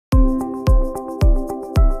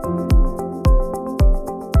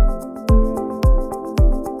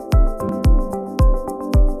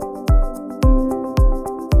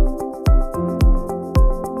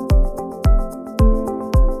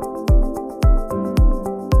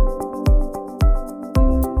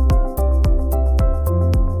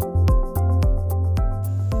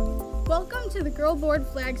Board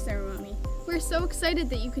flag ceremony. We're so excited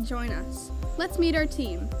that you could join us. Let's meet our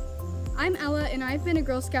team. I'm Ella and I've been a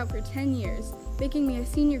Girl Scout for 10 years, making me a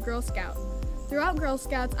senior Girl Scout. Throughout Girl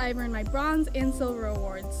Scouts, I've earned my bronze and silver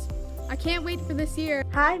awards. I can't wait for this year.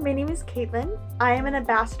 Hi, my name is Caitlin. I am an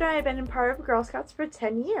ambassador. I've been a part of Girl Scouts for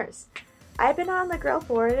 10 years. I've been on the Girl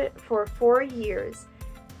Board for 4 years.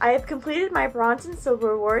 I have completed my bronze and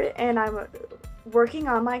silver award and I'm working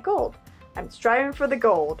on my gold. I'm striving for the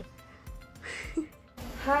gold.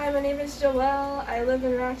 Hi, my name is Joelle. I live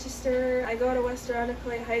in Rochester. I go to West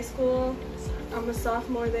Irondequoit High School. I'm a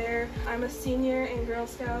sophomore there. I'm a senior in Girl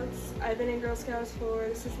Scouts. I've been in Girl Scouts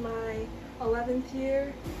this is my 11th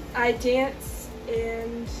year. I dance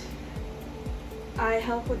and I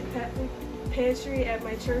help with the pantry at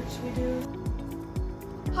my church we do.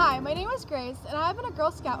 Hi, my name is Grace and I've been a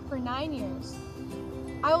Girl Scout for 9 years.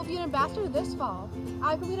 I will be an ambassador this fall.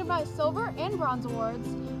 I've completed my silver and bronze awards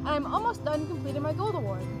and I'm almost done completing my gold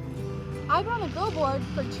award. I've been on the Girl Board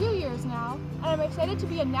for 2 years now and I'm excited to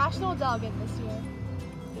be a national delegate this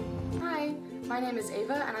year. Hi, my name is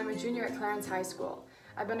Ava and I'm a junior at Clarence High School.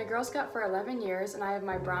 I've been a Girl Scout for 11 years and I have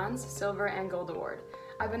my bronze, silver, and gold award.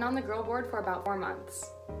 I've been on the Girl Board for about 4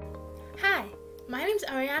 months. Hi, my name's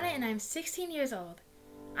Ariana and I'm 16 years old.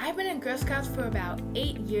 I've been in Girl Scouts for about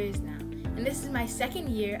 8 years now, and this is my 2nd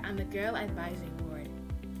year on the Girl Advisory Board.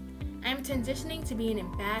 I'm transitioning to be an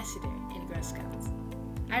ambassador in Girl Scouts.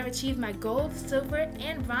 I've achieved my gold, silver,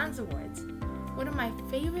 and bronze awards. One of my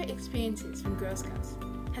favorite experiences from Girl Scouts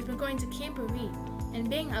has been going to Camporee and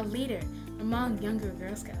being a leader among younger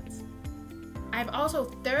Girl Scouts. I've also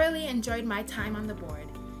thoroughly enjoyed my time on the board,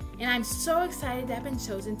 and I'm so excited to have been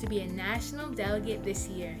chosen to be a national delegate this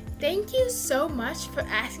year. Thank you so much for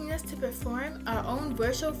asking us to perform our own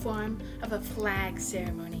virtual form of a flag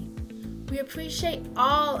ceremony. We appreciate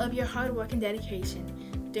all of your hard work and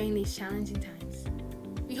dedication during these challenging times.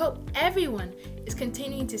 We hope everyone is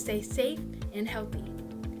continuing to stay safe and healthy.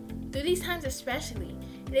 Through these times especially,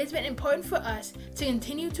 it has been important for us to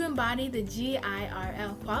continue to embody the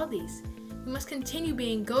GIRL qualities. We must continue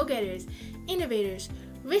being go-getters, innovators,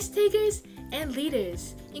 risk-takers, and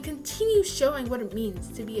leaders, and continue showing what it means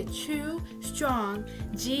to be a true, strong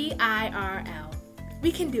GIRL.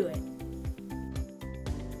 We can do it.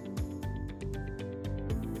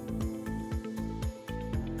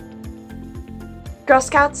 Girl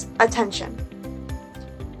Scouts, attention.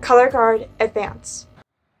 Color Guard, advance.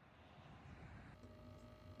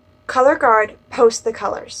 Color Guard, post the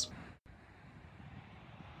colors.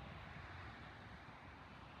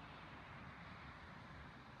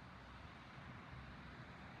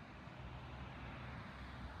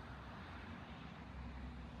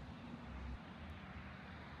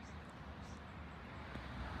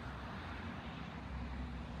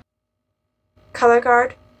 Color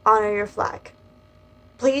Guard, honor your flag.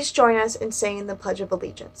 Please join us in saying the Pledge of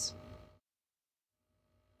Allegiance.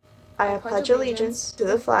 I pledge allegiance to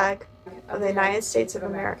the flag of the United States of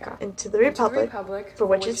America and to the republic for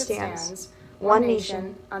which it stands, one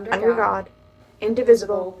nation, under God,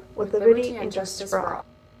 indivisible, with liberty and justice for all.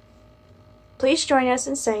 Please join us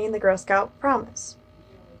in saying the Girl Scout promise.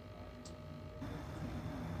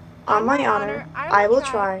 On my honor, I will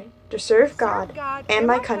try to serve God and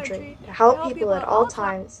my country, to help people at all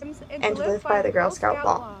times, and to live by the Girl Scout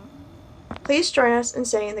law. Please join us in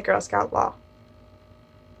saying the Girl Scout law.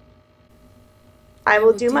 I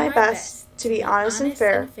will do my best to be honest and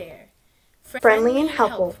fair, friendly and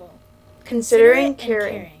helpful, considerate and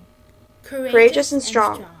caring, courageous and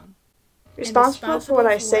strong, responsible for what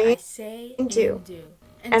I say and do,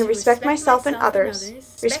 and respect myself and others,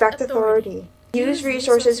 respect authority, use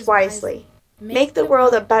resources wisely, make the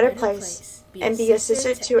world a better place, and be a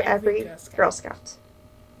sister to every Girl Scout.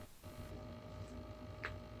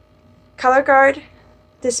 Color Guard,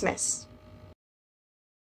 dismiss.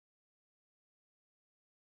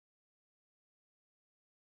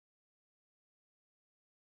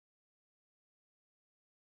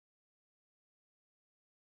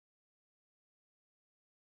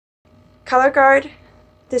 Color Guard,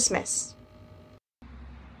 dismiss.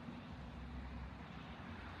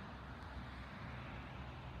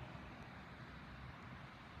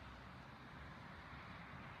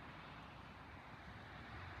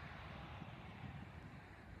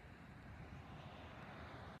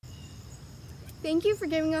 Thank you for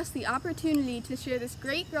giving us the opportunity to share this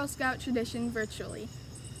great Girl Scout tradition virtually.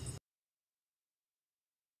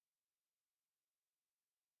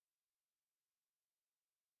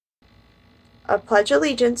 I pledge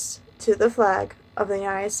allegiance to the flag of the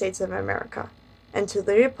United States of America and to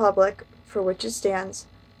the republic for which it stands,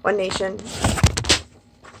 one nation,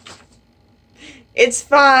 It's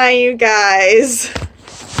fine, you guys.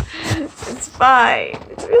 It's fine.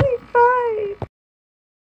 It's really fine.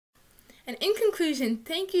 And in conclusion,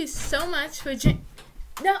 thank you so much for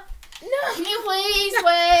No. Can you please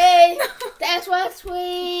wait? No. That's what,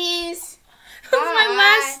 please. That was my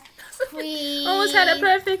last. Please. Almost had it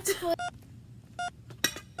perfect.